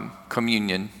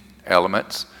communion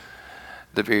elements.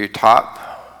 The very top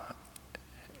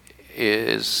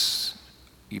is,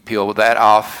 you peel that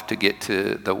off to get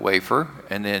to the wafer,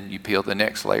 and then you peel the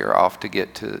next layer off to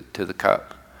get to the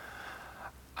cup.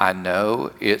 I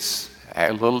know it's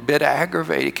a little bit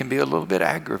aggravating. It can be a little bit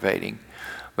aggravating,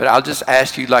 but I'll just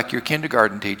ask you like your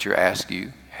kindergarten teacher asked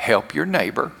you, help your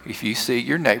neighbor. If you see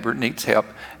your neighbor needs help,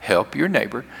 help your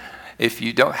neighbor. If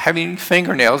you don't have any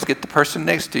fingernails, get the person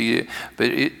next to you.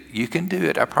 But you can do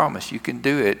it, I promise. You can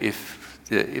do it.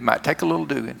 It might take a little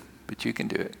doing, but you can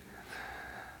do it.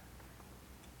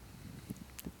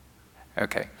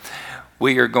 Okay.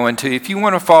 We are going to, if you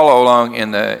want to follow along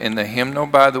in the hymnal,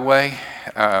 by the way,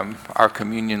 our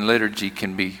communion liturgy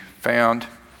can be found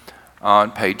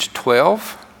on page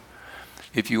 12.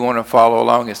 If you want to follow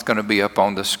along, it's going to be up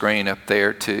on the screen up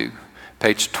there too.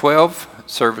 Page 12,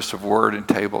 Service of Word and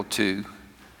Table 2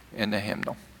 in the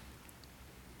hymnal.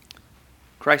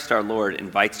 Christ our Lord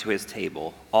invites to his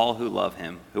table all who love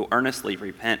him, who earnestly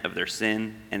repent of their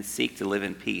sin and seek to live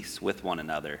in peace with one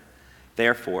another.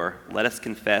 Therefore, let us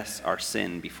confess our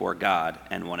sin before God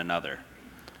and one another.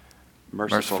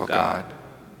 Merciful God,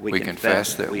 we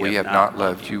confess that we have not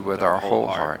loved you with our whole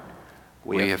heart.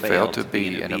 We have failed to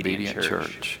be an obedient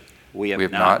church. We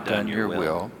have not done your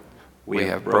will. We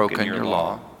have broken your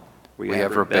law. We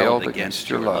have rebelled against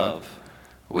your love.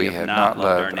 We have not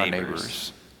loved our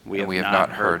neighbors. We have not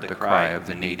heard the cry of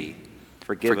the needy.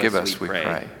 Forgive us, we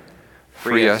pray.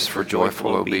 Free us for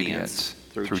joyful obedience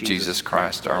through Jesus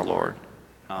Christ our Lord.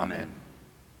 Amen.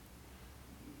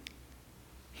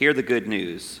 Hear the good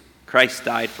news. Christ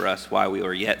died for us while we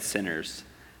were yet sinners.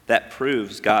 That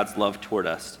proves God's love toward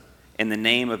us. In the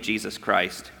name of Jesus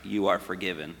Christ, you are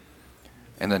forgiven.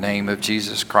 In the name of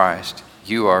Jesus Christ,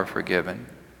 you are forgiven.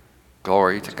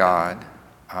 Glory to God.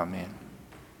 Amen.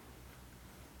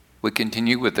 We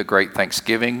continue with the great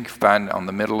thanksgiving found on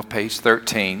the middle of page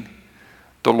 13.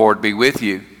 The Lord be with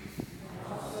you.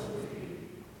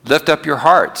 Lift up your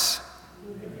hearts.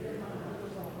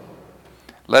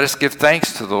 Let us give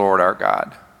thanks to the Lord our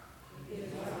God.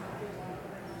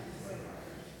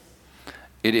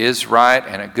 It is right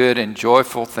and a good and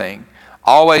joyful thing,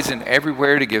 always and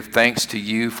everywhere to give thanks to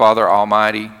you, Father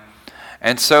Almighty.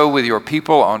 And so with your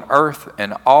people on earth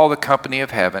and all the company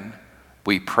of heaven,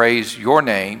 we praise your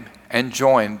name and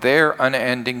join their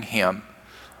unending hymn.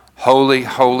 Holy,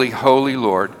 holy, holy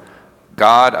Lord,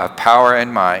 God of power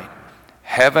and might,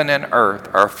 heaven and earth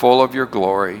are full of your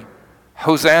glory.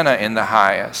 Hosanna in the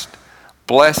highest.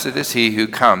 Blessed is he who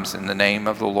comes in the name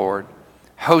of the Lord.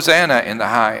 Hosanna in the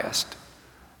highest.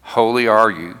 Holy are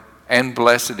you, and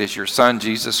blessed is your Son,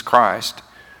 Jesus Christ.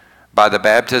 By the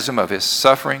baptism of his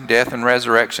suffering, death, and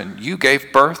resurrection, you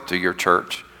gave birth to your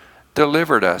church,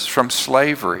 delivered us from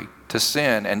slavery to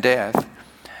sin and death,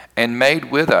 and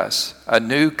made with us a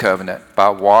new covenant by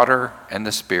water and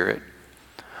the Spirit.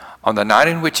 On the night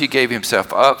in which he gave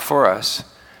himself up for us,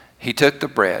 he took the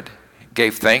bread,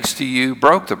 gave thanks to you,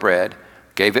 broke the bread,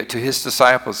 gave it to his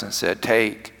disciples, and said,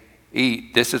 "Take,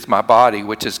 eat, this is my body,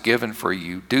 which is given for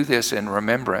you. Do this in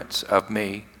remembrance of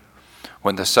me."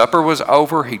 When the supper was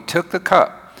over, he took the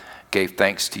cup, gave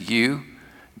thanks to you,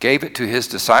 gave it to his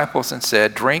disciples, and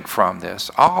said, "Drink from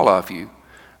this, all of you.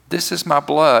 This is my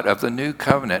blood of the new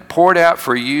covenant, poured out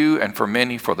for you and for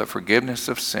many for the forgiveness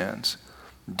of sins.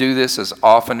 Do this as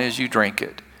often as you drink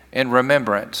it in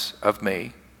remembrance of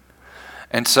me.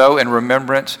 And so, in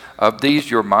remembrance of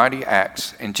these your mighty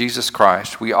acts in Jesus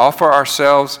Christ, we offer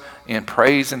ourselves in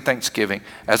praise and thanksgiving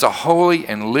as a holy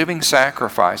and living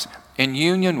sacrifice in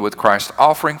union with Christ's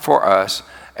offering for us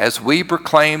as we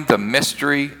proclaim the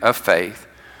mystery of faith.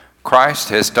 Christ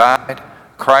has died,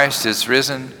 Christ is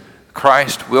risen,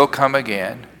 Christ will come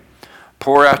again.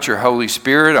 Pour out your Holy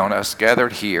Spirit on us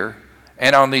gathered here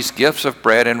and on these gifts of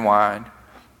bread and wine.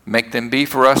 Make them be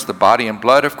for us the body and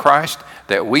blood of Christ,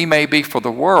 that we may be for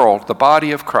the world the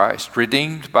body of Christ,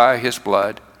 redeemed by his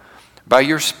blood. By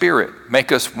your Spirit,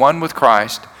 make us one with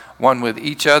Christ, one with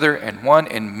each other, and one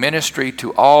in ministry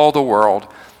to all the world,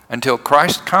 until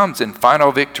Christ comes in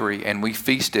final victory and we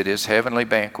feast at his heavenly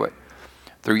banquet.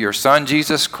 Through your Son,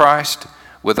 Jesus Christ,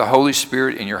 with the Holy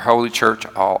Spirit in your holy church,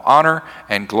 all honor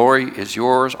and glory is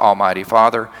yours, Almighty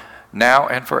Father, now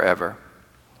and forever.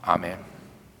 Amen.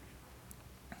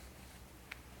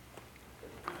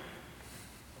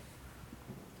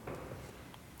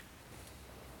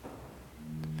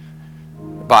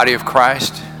 The body of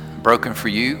Christ broken for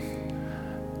you,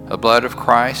 the blood of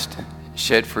Christ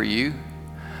shed for you.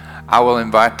 I will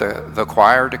invite the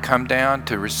choir to come down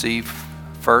to receive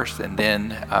first, and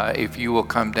then if you will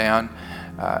come down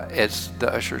as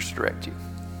the ushers direct you.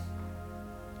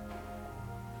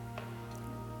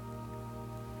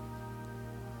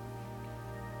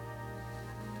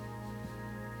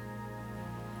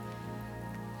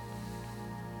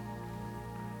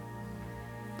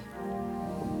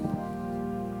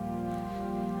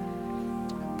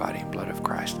 Body and blood of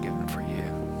Christ given for you.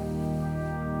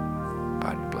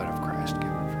 Body and blood of Christ given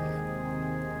for you.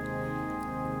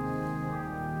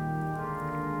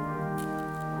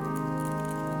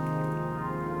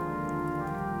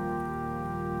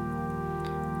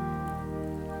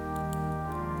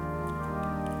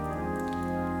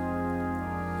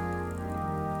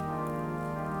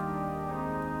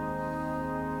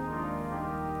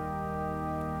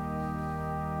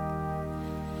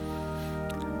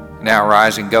 Now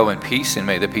rise and go in peace, and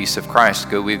may the peace of Christ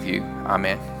go with you.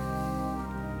 Amen.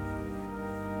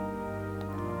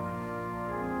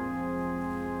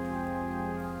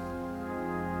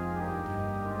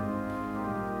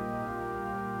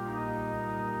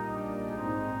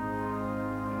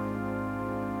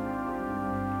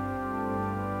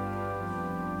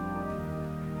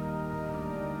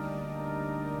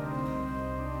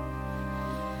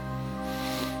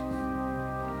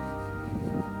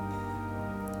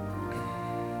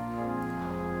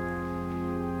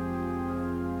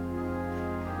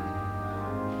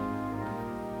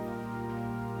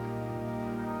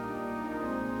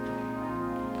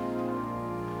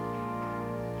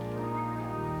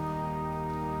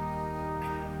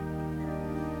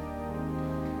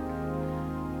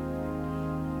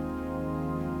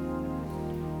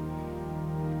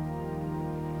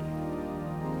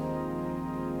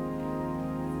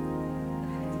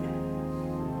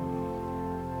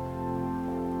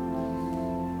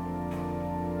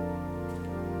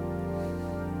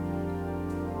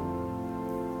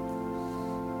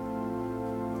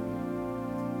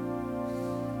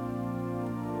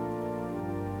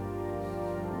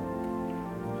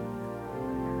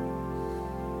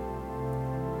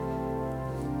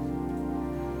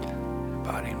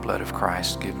 Body and blood of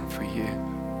Christ given for you.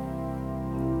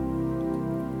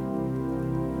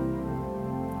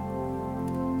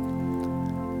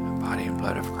 Body and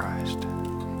blood of Christ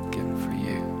given for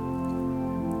you.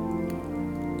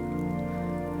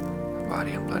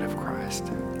 Body and blood of Christ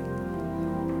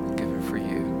given for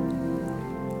you.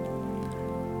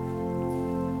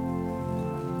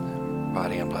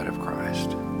 Body and blood of Christ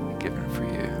given for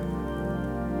you.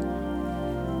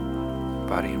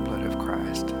 Body and blood of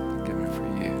Christ given for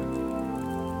you.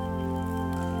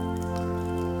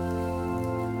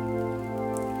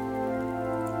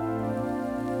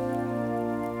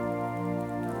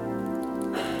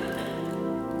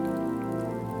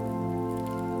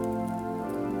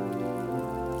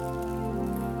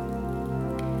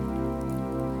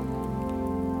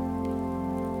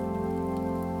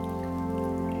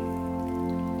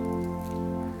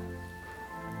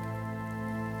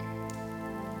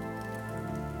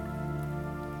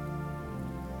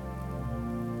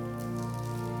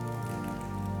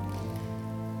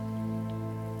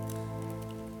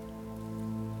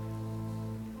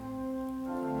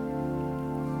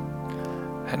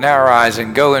 And now rise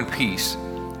and go in peace,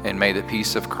 and may the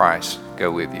peace of Christ go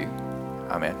with you.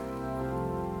 Amen.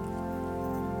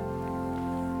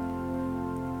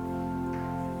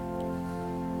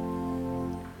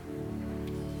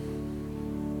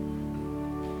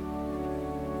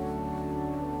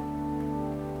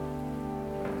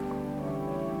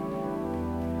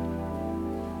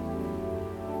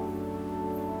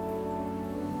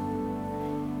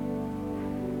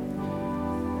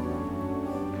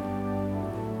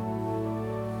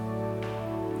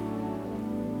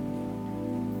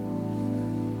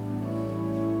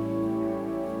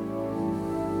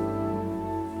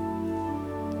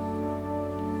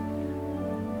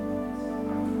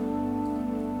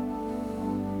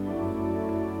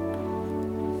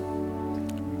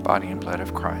 Body and blood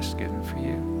of Christ given for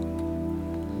you.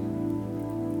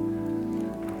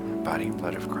 Body and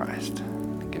blood of Christ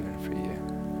given for you.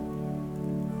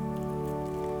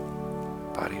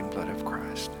 Body and blood of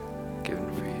Christ given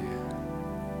for you.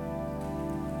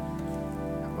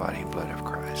 Body and blood of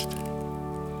Christ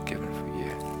given for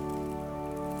you.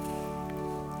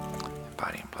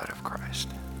 Body and blood of Christ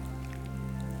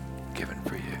given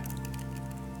for you.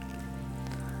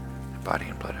 Body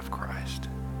and blood of Christ.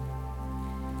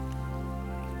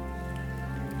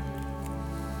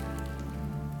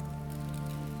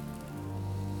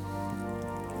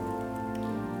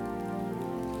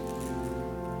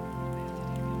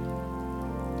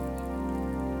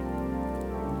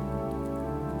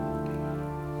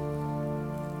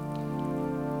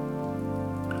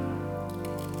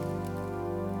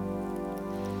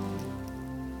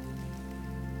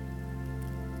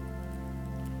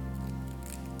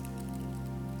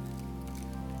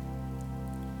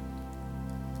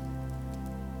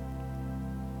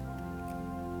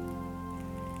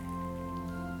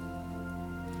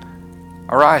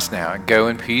 Arise now and go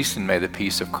in peace, and may the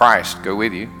peace of Christ go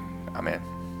with you. Amen.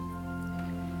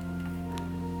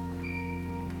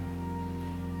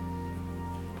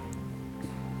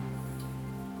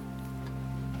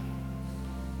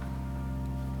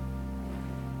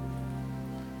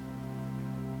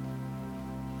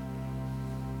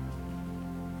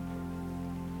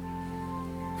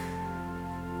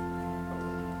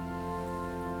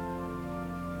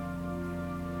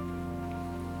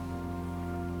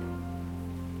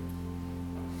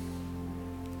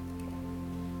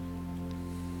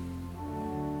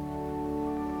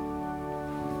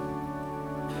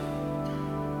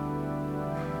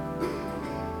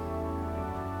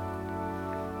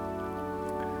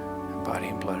 Body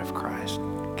and blood of Christ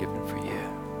given for you.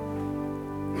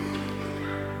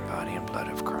 Body and blood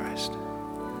of Christ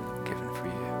given for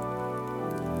you.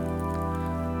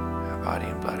 Body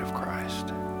and blood of Christ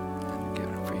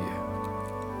given for you.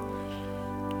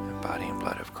 Body and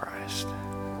blood of Christ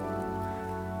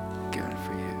given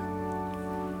for you.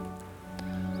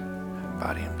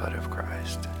 Body and blood of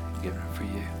Christ given for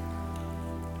you.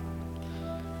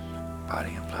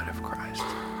 Body and blood of Christ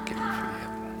given for you.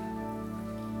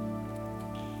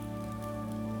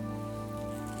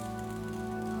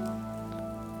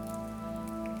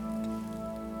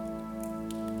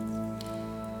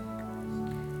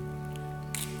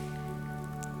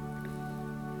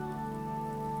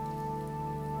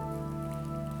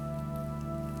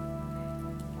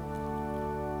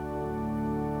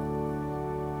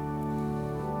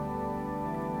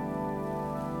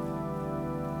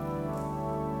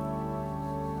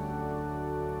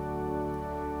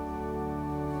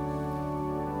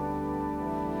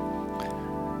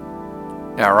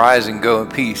 Now rise and go in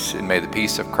peace, and may the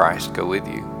peace of Christ go with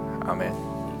you. Amen.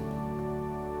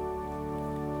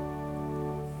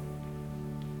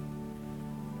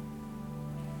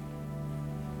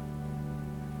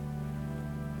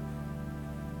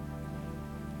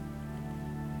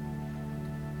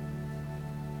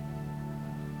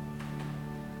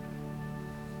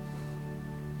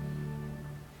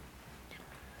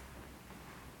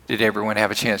 Did everyone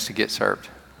have a chance to get served?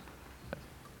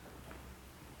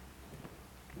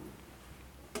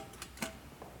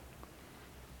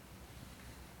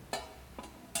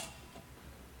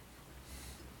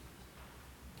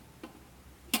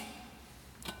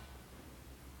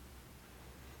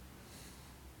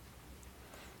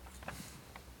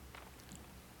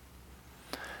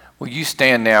 Will you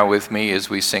stand now with me as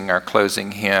we sing our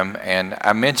closing hymn? And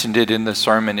I mentioned it in the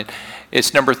sermon.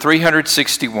 It's number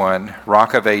 361,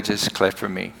 Rock of Ages, cleft for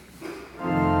me.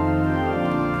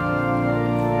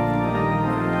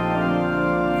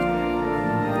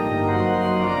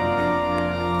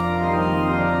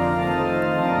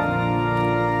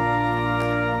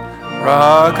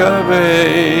 Rock of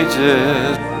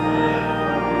Ages.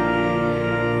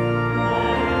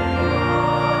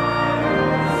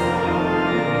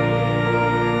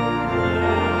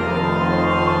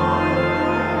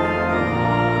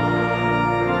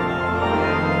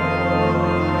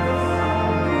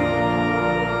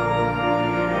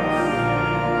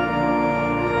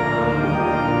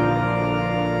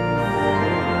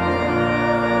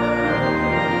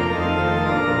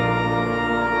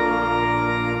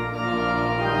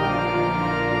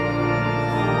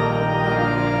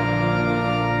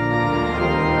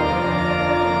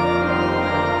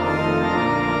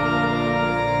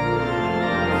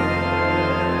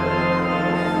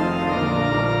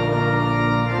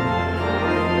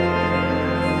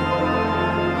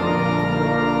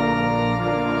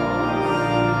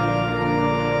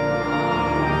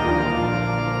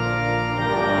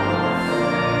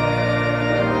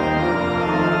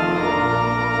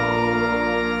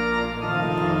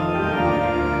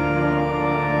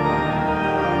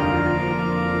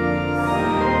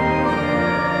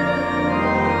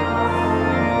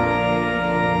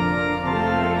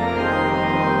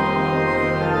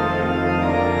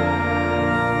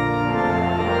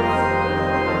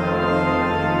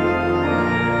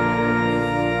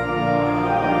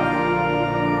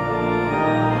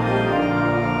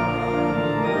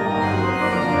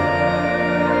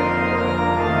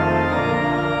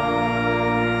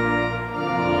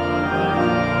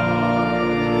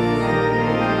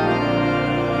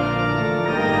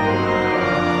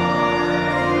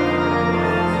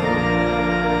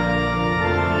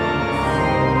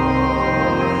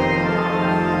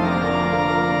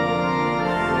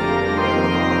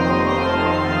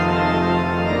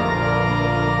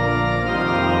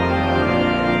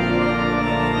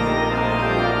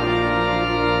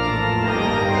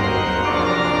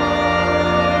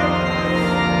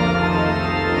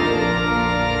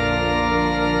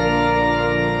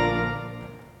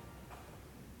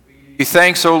 you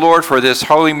thanks, O Lord, for this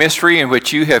holy mystery in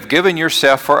which you have given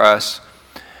yourself for us.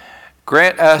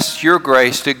 Grant us your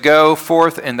grace to go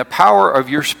forth in the power of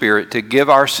your Spirit to give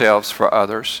ourselves for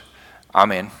others.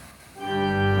 Amen.